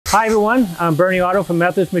Hi everyone, I'm Bernie Otto from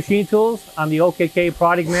Methodist Machine Tools. I'm the OKK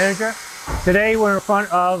product manager. Today we're in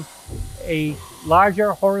front of a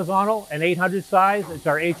larger horizontal, an 800 size. It's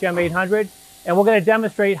our HM800, and we're going to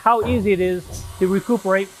demonstrate how easy it is to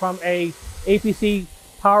recuperate from a APC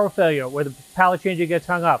power failure where the pallet changer gets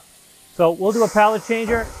hung up. So we'll do a pallet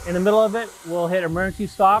changer. In the middle of it, we'll hit emergency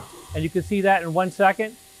stop, and you can see that in 1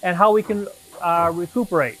 second, and how we can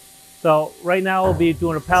recuperate. So right now we'll be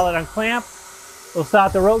doing a pallet unclamp. We'll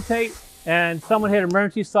start to rotate, and someone hit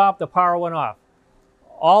emergency stop, the power went off.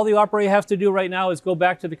 All the operator has to do right now is go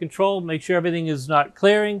back to the control, make sure everything is not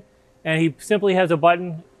clearing, and he simply has a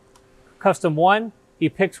button, custom 1. He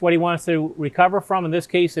picks what he wants to recover from, in this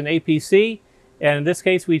case an APC, and in this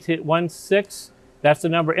case we hit 1.6, that's the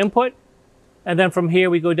number input. And then from here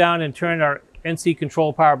we go down and turn our NC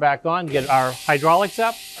control power back on, get our hydraulics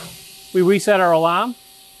up. We reset our alarm.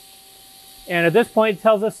 And at this point, it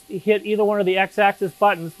tells us to hit either one of the X-axis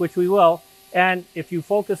buttons, which we will. And if you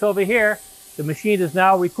focus over here, the machine is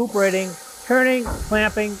now recuperating, turning,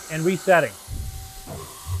 clamping, and resetting.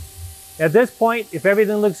 At this point, if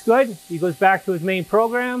everything looks good, he goes back to his main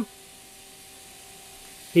program.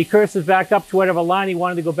 He curses back up to whatever line he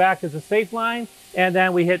wanted to go back as a safe line. And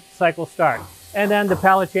then we hit cycle start. And then the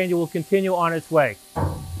pallet changer will continue on its way.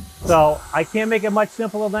 So I can't make it much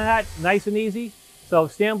simpler than that. Nice and easy. So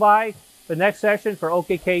stand by the next session for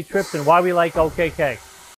OKK trips and why we like OKK.